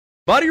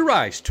Buddy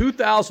Rice,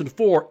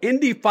 2004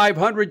 Indy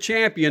 500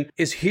 champion,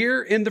 is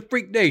here in the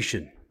Freak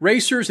Nation.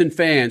 Racers and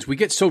fans, we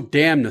get so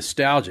damn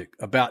nostalgic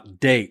about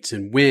dates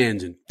and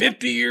wins. And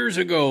 50 years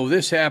ago,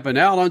 this happened.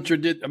 Al Unser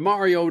did,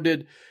 Mario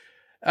did.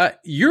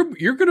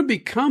 You're going to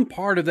become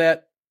part of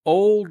that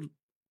old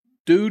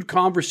dude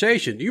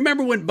conversation. You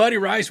remember when Buddy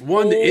Rice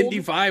won the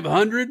Indy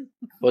 500?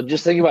 Well,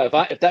 just think about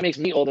it. If that makes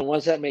me old, then what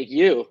does that make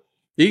you?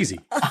 Easy.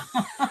 Out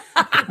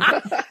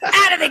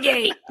of the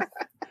gate.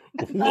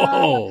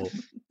 Whoa.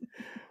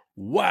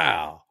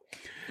 Wow.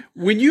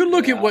 When you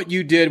look at what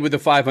you did with the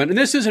 500, and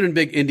this isn't a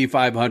big Indy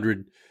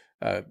 500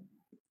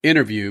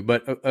 interview,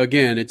 but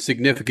again, it's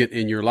significant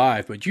in your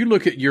life. But you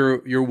look at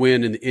your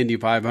win in the Indy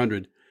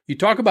 500, you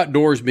talk about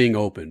doors being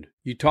opened.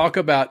 You talk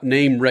about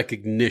name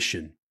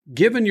recognition.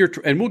 Given your,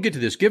 and we'll get to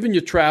this, given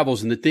your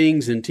travels and the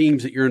things and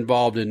teams that you're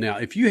involved in now,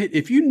 if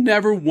you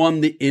never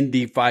won the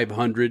Indy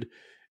 500,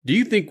 do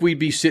you think we'd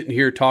be sitting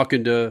here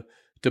talking to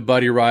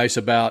Buddy Rice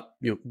about,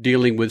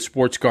 dealing with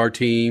sports car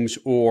teams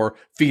or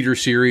feeder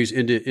series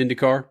into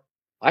IndyCar?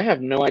 I have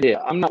no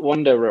idea. I'm not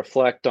one to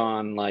reflect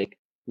on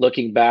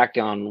looking back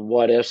on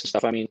what ifs and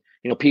stuff. I mean,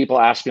 people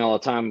ask me all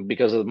the time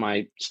because of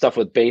my stuff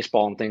with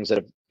baseball and things that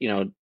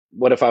have,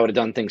 what if I would have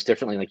done things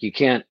differently? Like you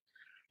can't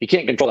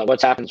control that.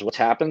 What's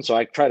happened. So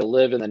I try to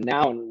live in the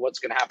now and what's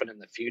going to happen in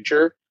the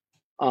future.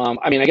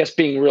 I mean, I guess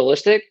being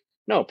realistic,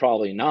 no,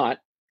 probably not.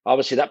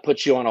 Obviously that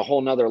puts you on a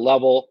whole nother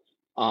level.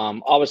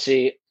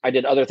 Obviously I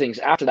did other things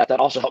after that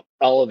also helped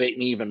elevate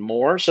me even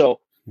more. So,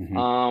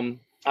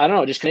 I don't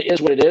know, it just kind of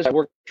is what it is. I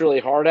worked really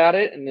hard at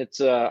it, and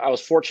it's I was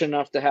fortunate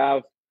enough to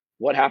have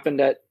what happened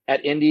at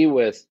Indy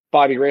with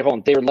Bobby Rahal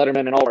and David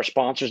Letterman and all our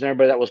sponsors and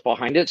everybody that was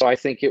behind it. So I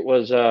think it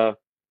was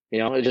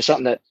it's just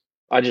something that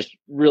I just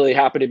really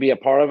happy to be a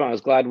part of. I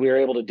was glad we were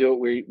able to do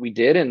it. We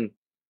did, and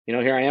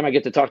here I am. I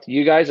get to talk to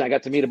you guys, and I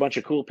got to meet a bunch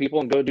of cool people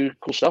and go do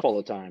cool stuff all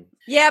the time.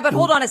 Yeah, but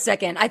hold on a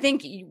second. I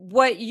think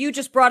what you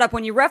just brought up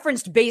when you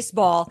referenced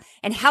baseball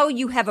and how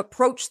you have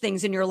approached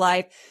things in your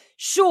life,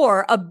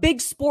 sure, a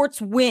big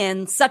sports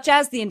win such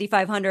as the Indy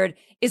 500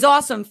 is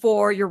awesome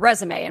for your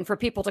resume and for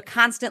people to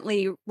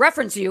constantly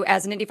reference you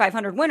as an Indy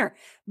 500 winner.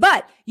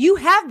 But you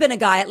have been a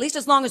guy, at least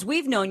as long as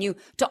we've known you,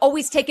 to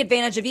always take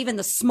advantage of even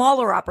the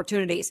smaller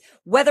opportunities,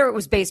 whether it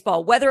was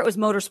baseball, whether it was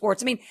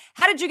motorsports. I mean,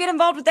 how did you get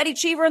involved with Eddie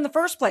Cheever in the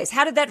first place?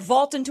 How did that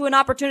vault into an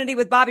opportunity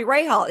with Bobby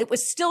Rahal? It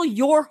was still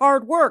your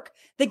hard work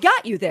that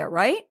got you there,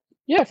 right?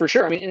 Yeah, for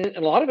sure. I mean, and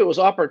a lot of it was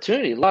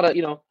opportunity. A lot of,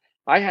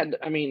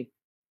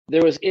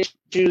 there was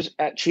issues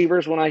at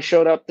Cheevers when I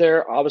showed up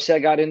there. Obviously, I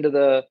got into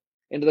the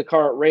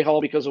car at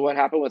Rahal because of what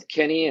happened with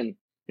Kenny, and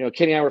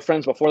Kenny and I were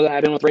friends before that.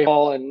 I've been with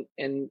Rahal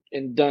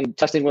and done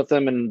testing with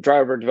them and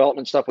driver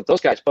development stuff with those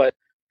guys. But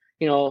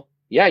you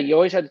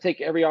always had to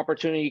take every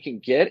opportunity you can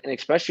get, and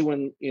especially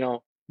when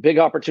big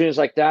opportunities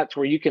like that, to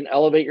where you can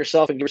elevate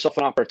yourself and give yourself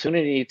an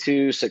opportunity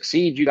to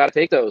succeed. You got to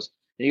take those.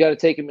 You got to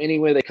take them any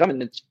way they come.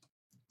 And it's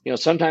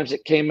sometimes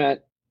it came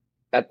at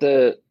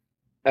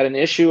an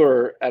issue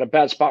or at a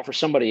bad spot for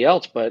somebody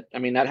else. But I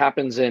mean, that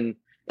happens in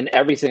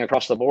everything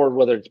across the board,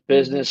 whether it's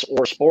business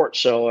or sports.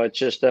 So it's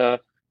just, I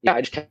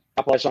just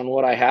capitalized on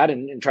what I had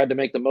and tried to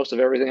make the most of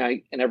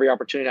everything and every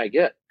opportunity I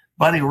get.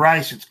 Buddy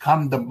Rice, it's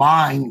come to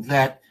mind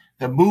that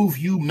the move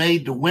you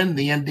made to win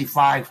the Indy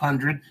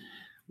 500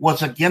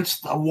 was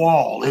against the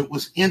wall. It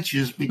was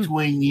inches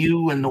between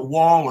you and the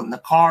wall and the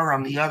car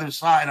on the other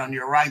side, on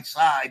your right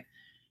side.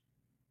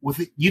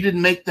 You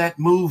didn't make that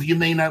move, you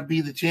may not be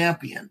the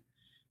champion.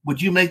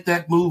 Would you make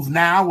that move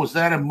now? Was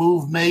that a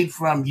move made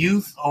from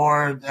youth,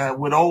 or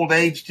would old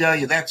age tell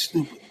you that's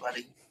stupid,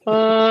 buddy?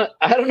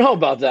 I don't know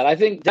about that. I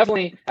think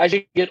definitely as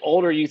you get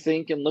older, you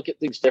think and look at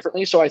things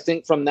differently. So I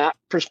think from that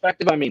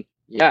perspective,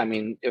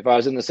 if I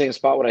was in the same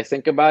spot, would I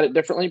think about it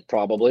differently?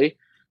 Probably.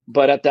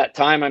 But at that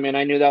time,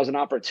 I knew that was an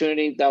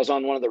opportunity. That was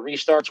on one of the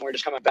restarts when we were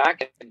just coming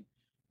back, and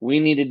we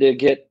needed to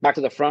get back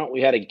to the front.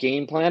 We had a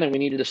game plan, and we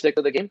needed to stick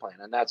to the game plan,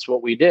 and that's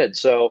what we did.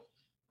 So,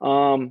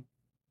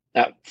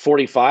 at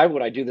 45,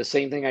 would I do the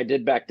same thing I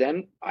did back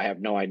then? I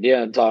have no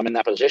idea until I'm in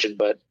that position,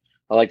 but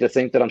I like to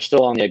think that I'm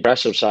still on the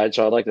aggressive side,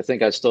 so I'd like to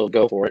think I'd still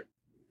go for it.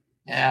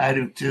 Yeah, I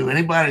do too.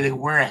 Anybody that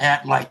wear a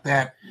hat like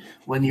that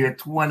when you're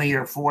 20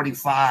 or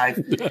 45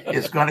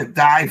 is going to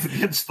dive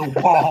against the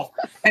wall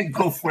and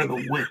go for the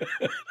win.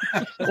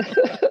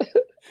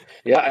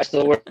 Yeah, I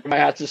still wear my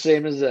hats the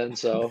same as then,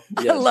 so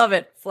yes. I love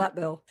it. Flat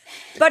bill.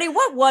 Buddy,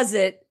 what was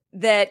it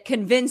that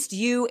convinced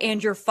you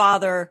and your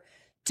father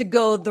to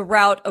go the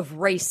route of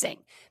racing?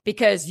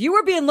 Because you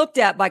were being looked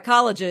at by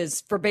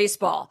colleges for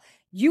baseball.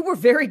 You were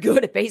very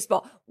good at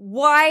baseball.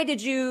 What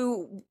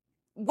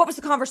was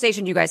the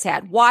conversation you guys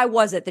had? Why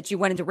was it that you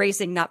went into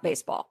racing, not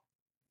baseball?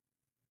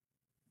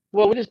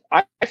 Well,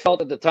 I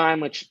felt at the time,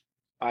 which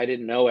I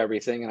didn't know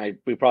everything, and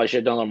we probably should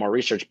have done a little more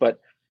research,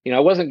 but I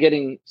wasn't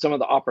getting some of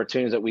the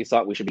opportunities that we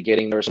thought we should be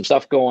getting. There was some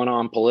stuff going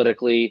on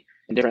politically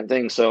and different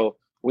things. So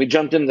we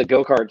jumped into the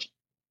go-karts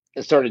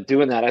and started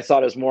doing that. I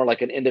thought it was more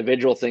like an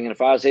individual thing. And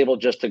if I was able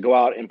just to go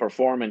out and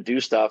perform and do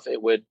stuff,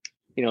 it would,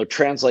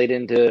 translate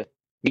into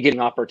me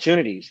getting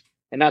opportunities.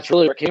 And that's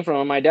really where it came from.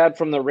 And my dad,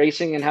 from the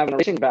racing and having a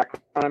racing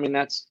background, I mean,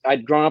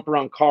 I'd grown up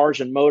around cars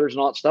and motors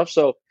and all that stuff.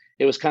 So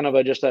it was kind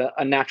of just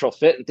a natural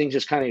fit, and things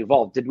just kind of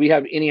evolved. Did we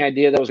have any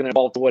idea that was going to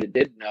evolve to what it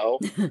did? No.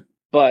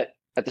 But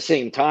at the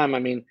same time, I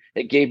mean,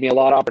 it gave me a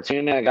lot of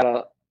opportunity. I got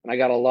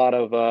a lot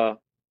of,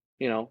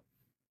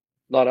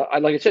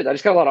 like I said, I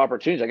just got a lot of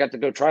opportunities. I got to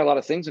go try a lot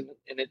of things,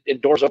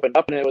 and doors opened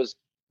up, and it was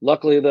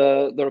luckily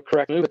the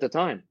correct move at the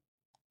time.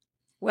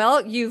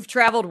 Well, you've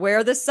traveled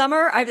where this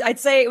summer? I'd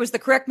say it was the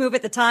correct move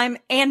at the time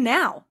and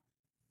now.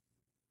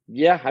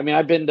 Yeah. I mean,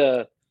 I've been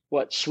to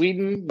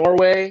Sweden,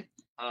 Norway,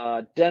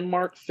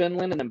 Denmark,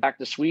 Finland, and then back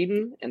to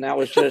Sweden. And that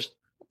was just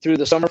through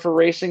the summer for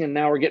racing. And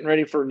now we're getting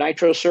ready for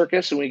Nitro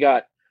Circus. And we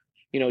got,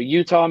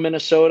 Utah,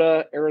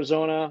 Minnesota,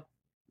 Arizona,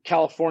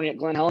 California at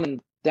Glen Helen,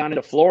 and down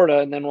into Florida.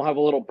 And then we'll have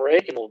a little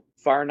break and we'll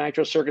fire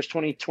Nitro Circus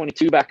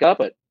 2022 back up.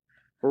 But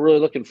we're really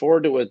looking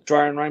forward to it with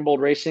Dreyer and Reinbold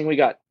Racing. We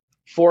got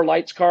 4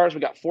 lights cars. We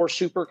got 4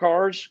 super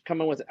cars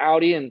coming with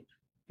Audi, and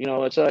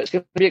it's going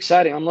to be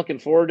exciting. I'm looking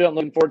forward to it. I'm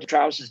looking forward to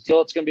Travis's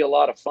deal. It's going to be a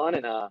lot of fun,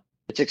 and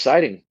it's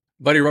exciting.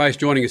 Buddy Rice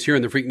joining us here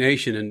in the Freak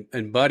Nation,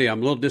 and Buddy, I'm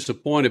a little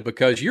disappointed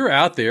because you're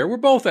out there. We're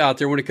both out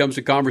there when it comes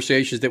to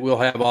conversations that we'll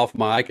have off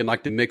mic and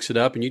like to mix it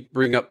up, and you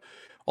bring up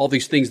all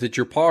these things that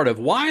you're part of.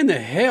 Why in the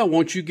hell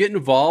won't you get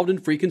involved in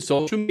freaking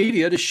social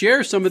media to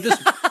share some of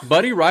this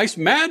Buddy Rice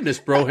madness,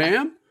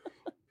 Broham?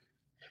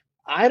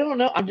 I don't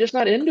know. I'm just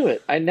not into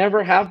it. I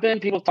never have been.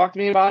 People talk to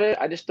me about it.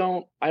 I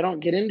don't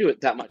get into it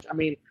that much. I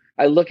mean,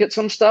 I look at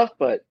some stuff,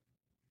 but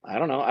I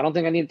don't know. I don't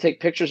think I need to take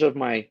pictures of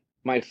my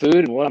food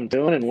and what I'm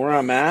doing and where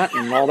I'm at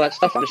and all that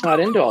stuff. I'm just not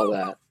into all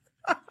that.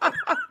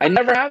 I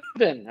never have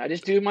been. I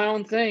just do my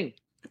own thing.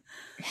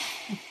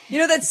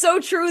 That's so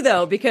true,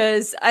 though,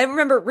 because I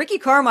remember Ricky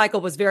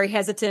Carmichael was very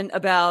hesitant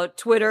about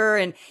Twitter,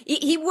 and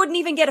he wouldn't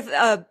even get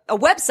a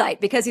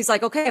website because he's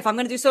like, okay, if I'm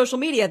going to do social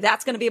media,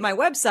 that's going to be my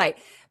website.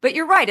 But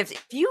you're right. If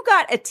you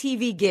got a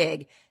TV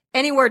gig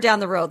anywhere down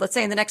the road, let's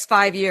say in the next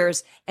 5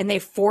 years, and they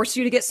force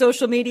you to get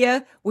social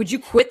media, would you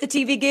quit the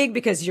TV gig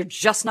because you're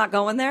just not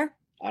going there?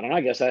 I don't know.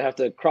 I guess I'd have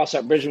to cross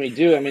that bridge when we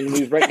do. I mean,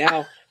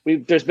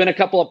 there's been a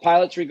couple of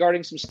pilots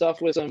regarding some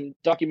stuff with some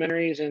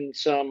documentaries and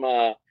some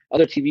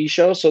other TV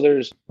shows. So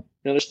there's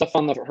stuff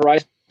on the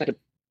horizon that could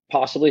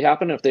possibly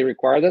happen. If they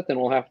require that,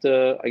 then we'll have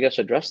to, I guess,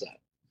 address that.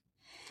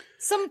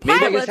 Some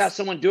pilots. Maybe I just have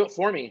someone do it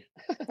for me.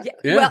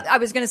 Yeah. Well, I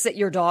was going to say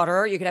your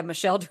daughter. You could have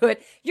Michelle do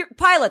it. Your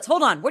pilots,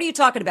 hold on. What are you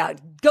talking about?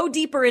 Go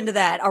deeper into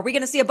that. Are we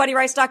going to see a Buddy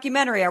Rice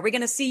documentary? Are we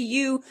going to see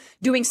you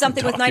doing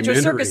something with Nitro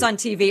Circus on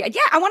TV?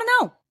 Yeah, I want to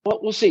know. Well,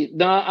 we'll see.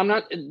 No, I'm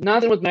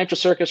nothing with Nitro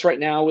Circus right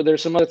now.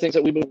 There's some other things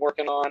that we've been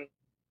working on.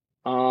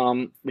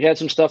 We had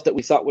some stuff that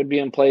we thought would be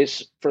in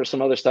place for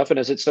some other stuff. And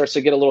as it starts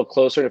to get a little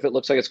closer, if it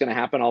looks like it's going to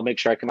happen, I'll make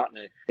sure I come out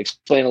and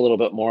explain a little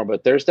bit more.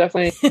 But there's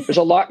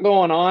a lot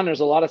going on. There's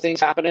a lot of things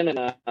happening,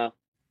 and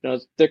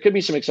there could be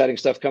some exciting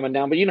stuff coming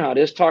down. But you know how it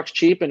is. Talk's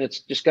cheap, and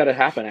it's just got to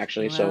happen,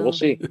 actually. Wow. So we'll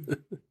see.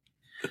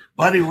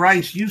 Buddy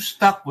Rice, you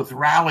stuck with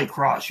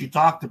Rallycross. You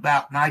talked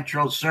about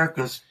Nitro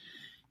Circus.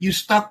 You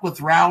stuck with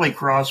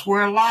Rallycross,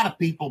 where a lot of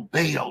people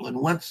bailed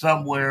and went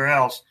somewhere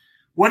else.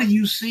 What do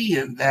you see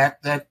in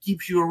that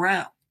keeps you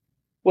around?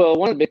 Well,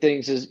 one of the big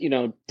things is,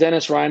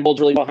 Dennis Reinbold's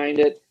really behind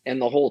it,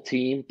 and the whole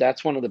team.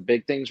 That's one of the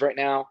big things right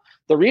now.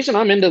 The reason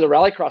I'm into the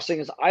Rallycross thing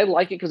is I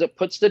like it because it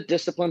puts the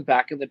discipline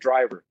back in the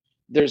driver.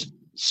 There's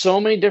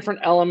so many different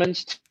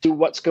elements to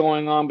what's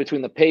going on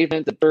between the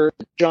pavement, the dirt,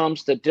 the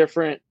jumps, the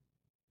different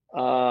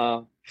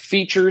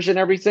features and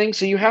everything.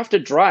 So you have to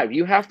drive.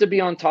 You have to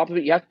be on top of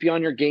it. You have to be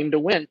on your game to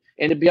win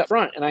and to be up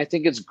front. And I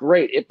think it's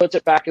great. It puts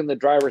it back in the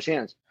driver's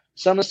hands.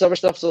 Some of the other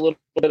stuff's a little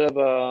bit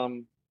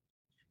of,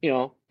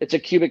 it's a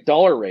cubic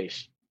dollar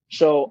race.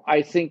 So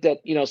I think that,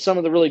 some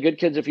of the really good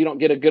kids, if you don't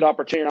get a good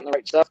opportunity on the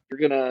right stuff, you're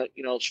going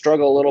to,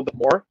 struggle a little bit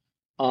more.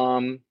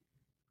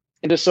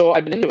 And just so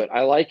I've been into it.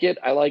 I like it.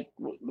 I like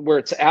where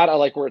it's at. I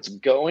like where it's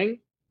going.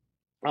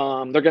 They're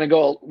going to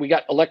go. We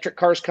got electric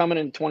cars coming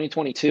in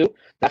 2022.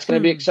 That's going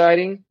to be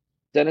exciting.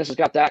 Dennis has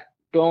got that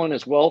going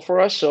as well for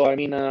us. So, I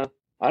mean,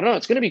 I don't know.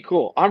 It's going to be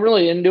cool. I'm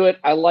really into it.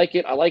 I like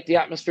it. I like the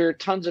atmosphere.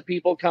 Tons of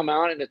people come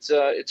out, and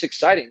it's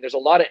exciting. There's a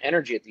lot of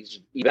energy at these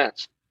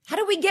events. How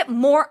do we get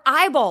more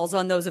eyeballs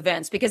on those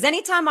events? Because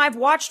anytime I've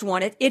watched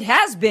one, it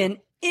has been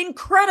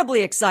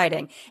incredibly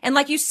exciting. And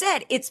like you said,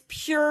 it's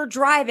pure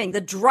driving.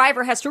 The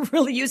driver has to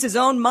really use his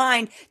own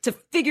mind to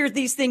figure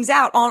these things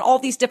out on all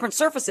these different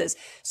surfaces.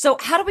 So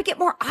how do we get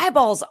more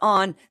eyeballs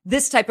on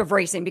this type of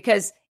racing?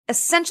 Because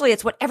essentially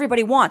it's what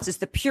everybody wants, is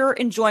the pure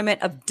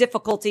enjoyment of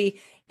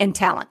difficulty and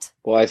talent.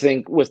 Well, I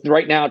think with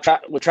right now,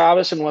 with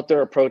Travis and what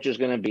their approach is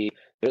going to be,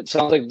 it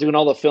sounds like doing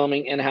all the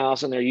filming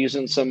in-house, and they're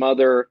using some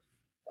other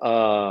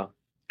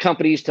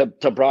companies to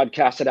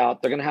broadcast it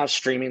out. They're going to have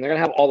streaming. They're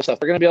going to have all the stuff.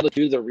 They're going to be able to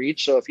do the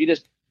reach. So if you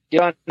just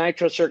get on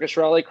Nitro Circus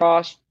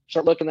Rallycross,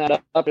 start looking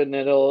that up, and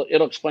it'll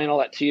explain all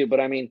that to you.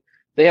 But I mean,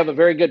 they have a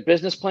very good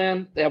business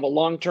plan. They have a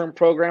long-term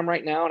program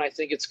right now, and I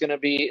think it's going to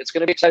be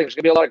exciting. There's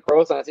going to be a lot of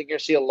growth, and I think you're going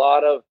to see a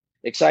lot of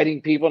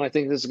exciting people. And I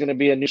think this is going to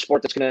be a new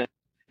sport that's going to,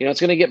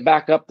 it's going to get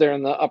back up there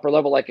in the upper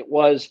level like it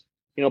was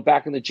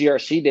back in the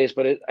GRC days.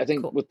 But I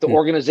think Cool. with the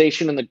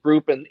organization and the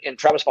group and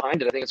Travis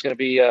behind it, I think it's going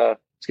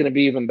to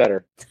be even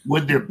better.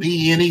 Would there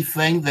be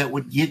anything that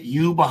would get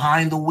you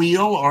behind the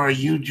wheel, or are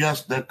you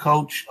just the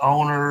coach,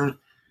 owner?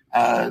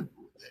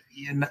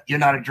 You're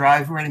not a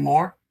driver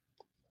anymore?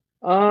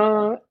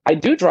 I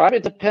do drive.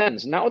 It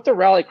depends. Not with the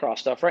rallycross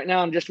stuff. Right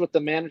now, I'm just with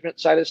the management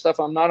side of stuff.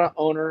 I'm not an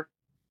owner.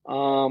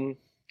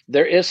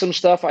 There is some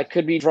stuff I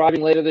could be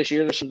driving later this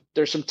year.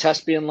 There's some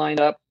tests being lined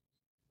up.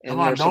 Come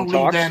on, don't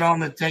leave that on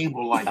the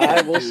table like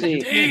that. I will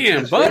see.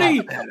 Damn,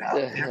 buddy.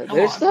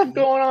 There's stuff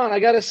going on. I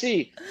got to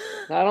see.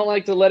 I don't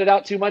like to let it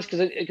out too much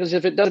because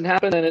if it doesn't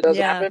happen, then it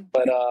doesn't happen.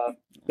 But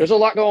there's a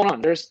lot going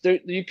on.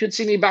 You could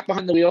see me back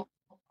behind the wheel.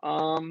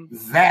 My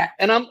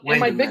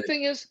big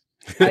thing is.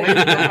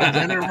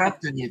 I'm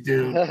interrupting you,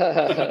 dude.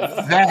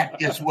 That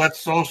is what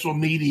social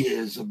media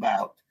is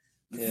about.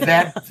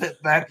 Yeah.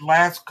 That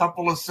last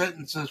couple of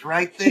sentences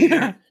right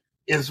there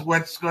is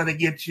what's going to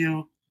get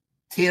you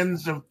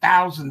tens of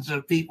thousands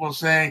of people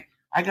saying,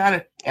 I got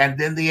it. And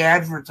then the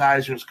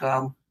advertisers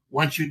come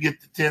once you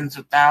get to tens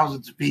of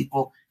thousands of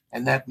people,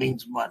 and that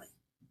means money.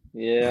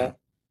 Yeah.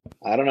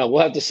 I don't know.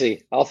 We'll have to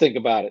see. I'll think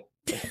about it.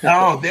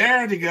 Oh,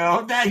 there you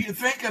go. Now you're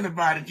thinking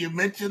about it. You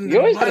mentioned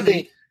the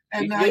money,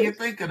 and now you're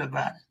thinking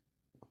about it.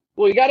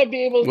 Well, you got to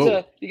be able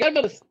to. You got to be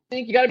able to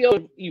think. You got to be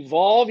able to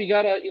evolve. You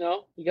got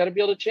to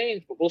be able to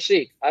change. But we'll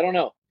see. I don't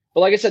know.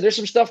 But like I said, there's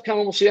some stuff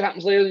coming. We'll see what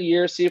happens later in the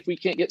year. See if we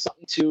can't get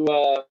something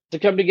to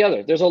come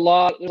together. There's a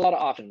lot of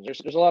options.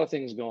 There's a lot of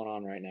things going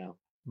on right now.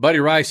 Buddy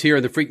Rice here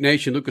in the Freak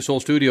Nation Lucas Oil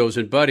Studios.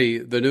 And Buddy,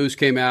 the news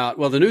came out.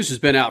 Well, the news has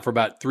been out for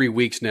about 3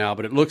 weeks now,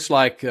 but it looks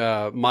like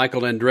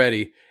Michael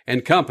Andretti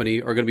and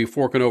company are going to be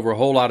forking over a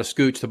whole lot of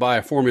scooch to buy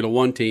a Formula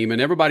One team,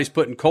 and everybody's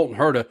putting Colton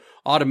Herta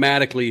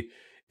automatically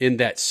in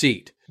that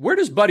seat. Where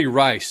does Buddy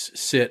Rice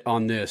sit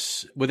on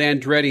this with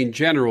Andretti in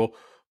general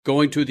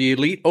going to the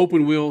elite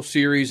open wheel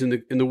series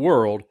in the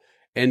world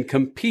and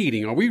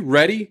competing? Are we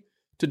ready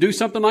to do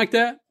something like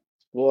that?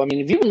 Well, I mean,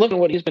 if you look at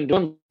what he's been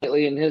doing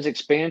lately in his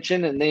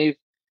expansion, and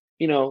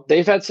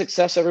they've had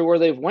success everywhere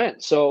they've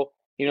went. So,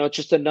 it's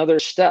just another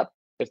step.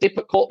 If they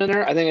put Colton in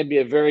there, I think it'd be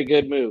a very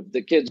good move.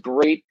 The kid's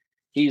great.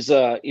 He's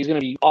going to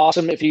be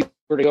awesome if he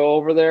were to go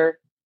over there.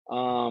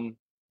 We'll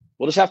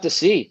just have to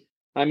see.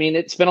 I mean,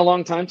 it's been a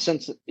long time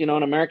since, an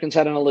American's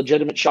had a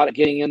legitimate shot at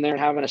getting in there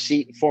and having a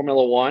seat in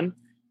Formula One.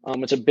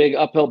 It's a big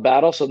uphill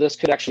battle, so this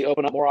could actually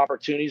open up more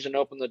opportunities and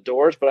open the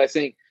doors. But I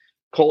think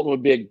Colton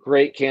would be a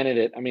great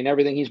candidate. I mean,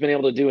 everything he's been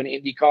able to do in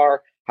IndyCar,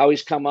 how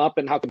he's come up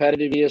and how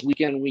competitive he is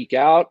week in, week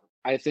out,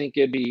 I think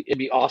it'd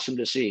be awesome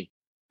to see.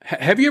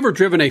 Have you ever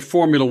driven a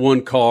Formula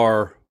One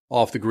car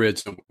off the grid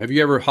somewhere? Have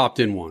you ever hopped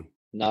in one?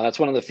 No, that's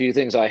one of the few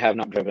things I have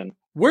not driven.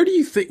 Where do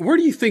you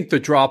think the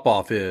drop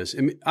off is?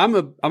 I mean, I'm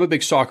a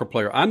big soccer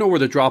player. I know where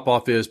the drop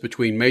off is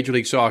between Major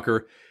League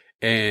Soccer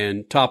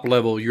and top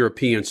level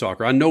European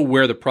soccer. I know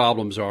where the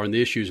problems are and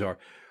the issues are.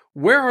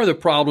 Where are the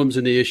problems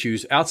and the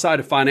issues outside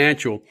of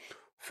financial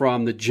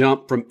from the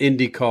jump from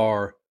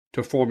IndyCar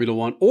to Formula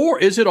One, or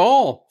is it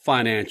all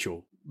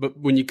financial? But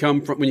when you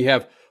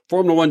have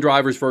Formula One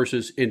drivers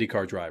versus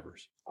IndyCar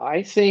drivers,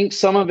 I think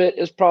some of it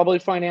is probably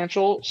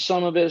financial.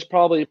 Some of it is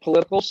probably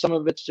political. Some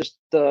of it's just,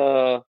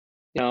 we're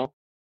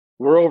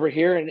over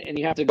here and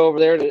you have to go over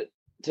there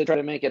to try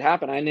to make it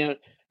happen.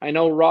 I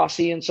know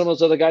Rossi and some of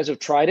those other guys have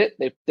tried it.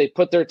 They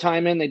put their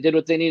time in. They did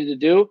what they needed to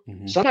do.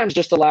 Mm-hmm. Sometimes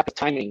just a lack of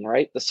timing,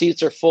 right? The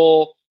seats are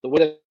full. The way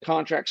the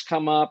contracts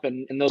come up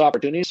and those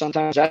opportunities,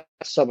 sometimes that's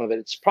some of it.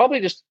 It's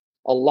probably just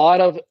a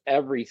lot of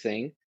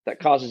everything that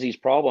causes these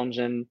problems.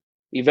 And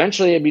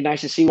eventually it'd be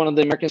nice to see one of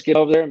the Americans get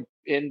over there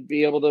and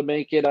be able to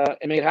make it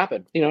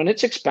happen. And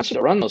it's expensive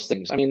to run those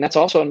things. I mean, that's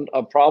also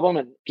a problem.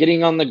 And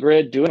getting on the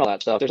grid, doing all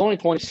that stuff, there's only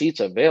 20 seats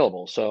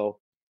available. So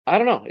I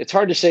don't know. It's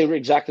hard to say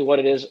exactly what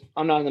it is.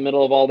 I'm not in the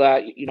middle of all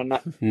that,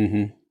 not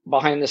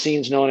behind the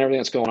scenes knowing everything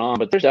that's going on.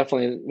 But there's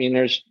definitely,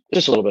 there's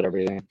just a little bit of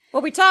everything.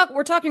 Well,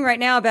 we're talking right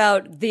now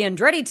about the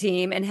Andretti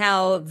team and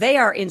how they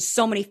are in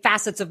so many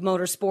facets of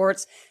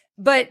motorsports.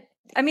 But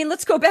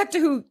let's go back to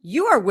who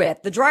you are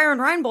with, the Dreyer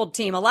and Reinbold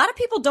team. A lot of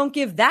people don't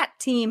give that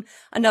team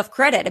enough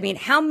credit.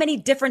 How many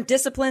different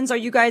disciplines are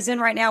you guys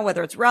in right now?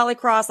 Whether it's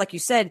rallycross, like you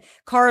said,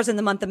 cars in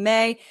the month of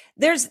May.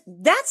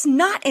 That's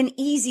not an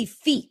easy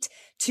feat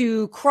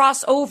to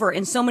cross over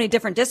in so many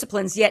different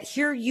disciplines. Yet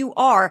here you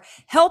are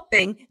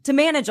helping to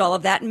manage all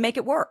of that and make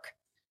it work.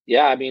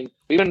 Yeah, we've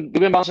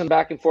been bouncing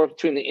back and forth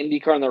between the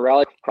IndyCar and the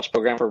rallycross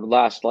program for the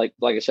last, like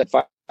I said,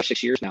 5 or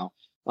 6 years now.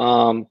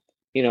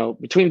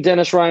 Between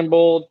Dennis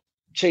Reinbold,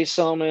 Chase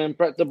Selman,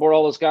 Brett DeBoer,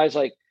 all those guys,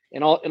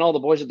 and all the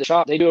boys at the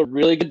shop, they do a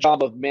really good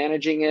job of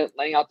managing it,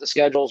 laying out the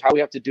schedules, how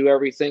we have to do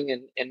everything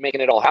and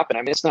making it all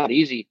happen. It's not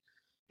easy.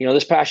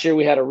 This past year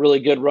we had a really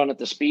good run at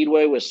the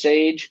Speedway with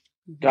Sage,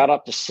 got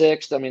up to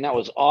 6th. That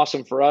was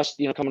awesome for us,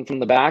 coming from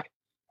the back.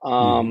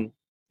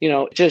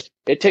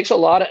 It takes a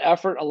lot of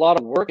effort, a lot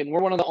of work, and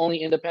we're one of the only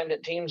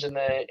independent teams in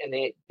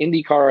the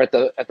IndyCar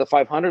at the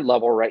 500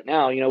 level right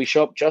now. We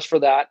show up just for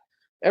that.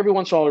 Every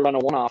once in a while we run a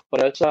one-off,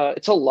 but it's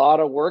a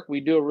lot of work. We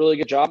do a really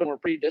good job and we're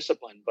pretty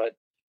disciplined, but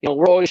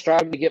we're always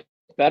striving to get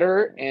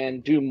better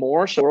and do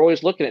more. So we're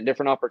always looking at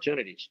different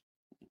opportunities.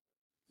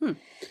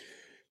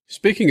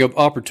 Speaking of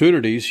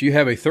opportunities, you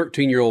have a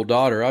 13-year-old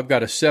daughter. I've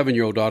got a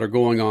 7-year-old daughter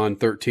going on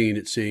 13,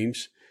 it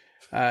seems.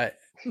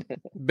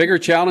 Bigger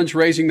challenge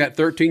raising that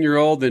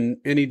 13-year-old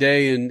than any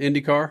day in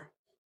IndyCar?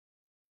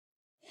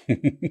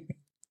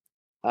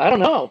 I don't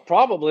know.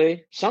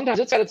 Probably. Sometimes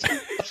it's got its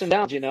ups and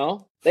downs,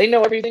 They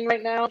know everything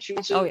right now. She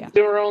wants to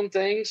do her own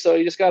thing. So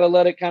you just got to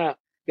let it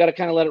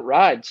let it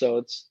ride. So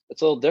it's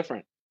a little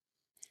different.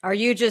 Are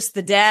you just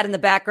the dad in the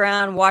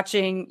background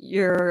watching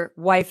your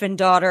wife and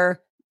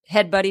daughter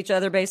headbutt each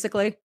other,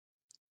 basically?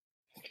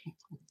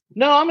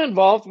 No, I'm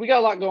involved. We got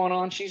a lot going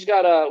on. We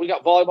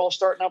got volleyball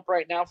starting up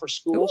right now for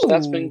school. So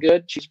that's been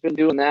good. She's been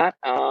doing that.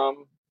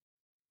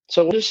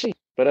 So we'll just see.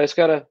 But I just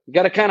gotta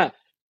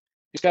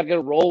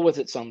roll with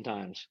it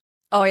sometimes.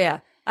 Oh yeah.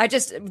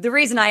 The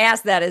reason I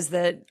asked that is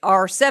that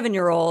our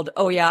 7-year-old,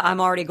 I'm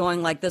already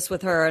going like this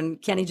with her,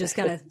 and Kenny just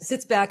kind of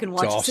sits back and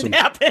watches it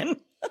happen.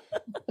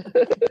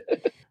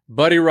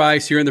 Buddy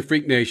Rice here in the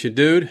Freak Nation.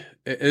 Dude,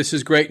 this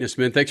is greatness,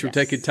 man. Thanks for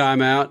taking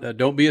time out.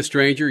 Don't be a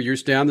stranger. You're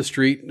just down the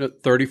street,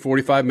 30,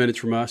 45 minutes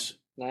from us.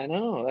 I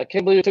know. I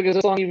can't believe it took us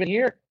this long even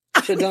here.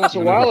 I should have done this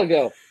a while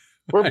ago.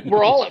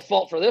 We're all at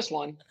fault for this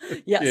one.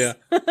 Yes. Yeah.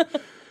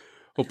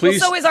 Well, please.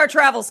 Well, so is our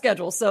travel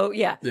schedule. So we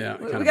got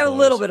a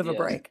little bit of a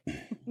break.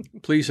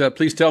 Please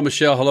tell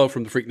Michelle hello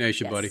from the Freak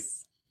Nation, buddy.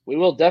 We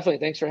will, definitely.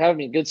 Thanks for having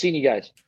me. Good seeing you guys.